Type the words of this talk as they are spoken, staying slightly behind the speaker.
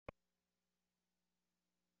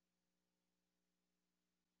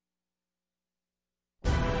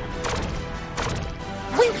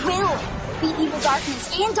beat evil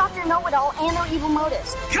darkness and Dr. Know-It-All and their evil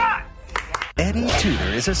motives. Cut! Eddie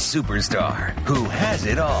Tudor is a superstar who has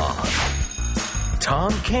it all.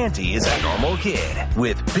 Tom Canty is a normal kid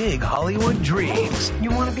with big Hollywood dreams.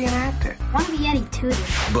 You want to be an actor? I want to be Eddie Tudor.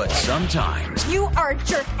 But sometimes You are a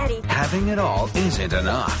jerk, Eddie. having it all isn't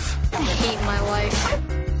enough. I hate my life.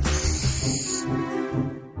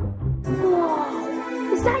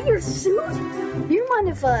 Whoa, is that your suit? You mind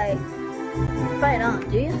if I try it on,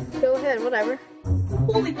 do you? Go ahead, whatever.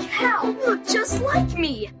 Holy cow, you look just like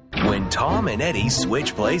me. When Tom and Eddie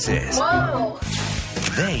switch places, Whoa.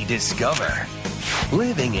 they discover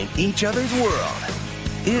living in each other's world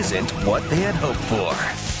isn't what they had hoped for.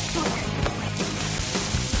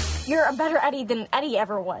 You're a better Eddie than Eddie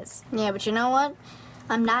ever was. Yeah, but you know what?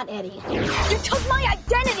 I'm not Eddie. You took my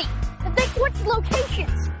identity! They switched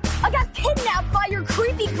locations! I got kidnapped by your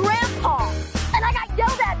creepy grandpa! And I got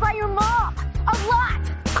yelled at by your mom! A lot!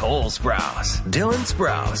 Cole Sprouse, Dylan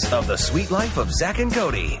Sprouse of The Sweet Life of Zach and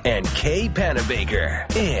Cody, and Kay Panabaker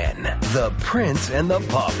in The Prince and the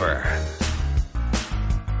Pauper.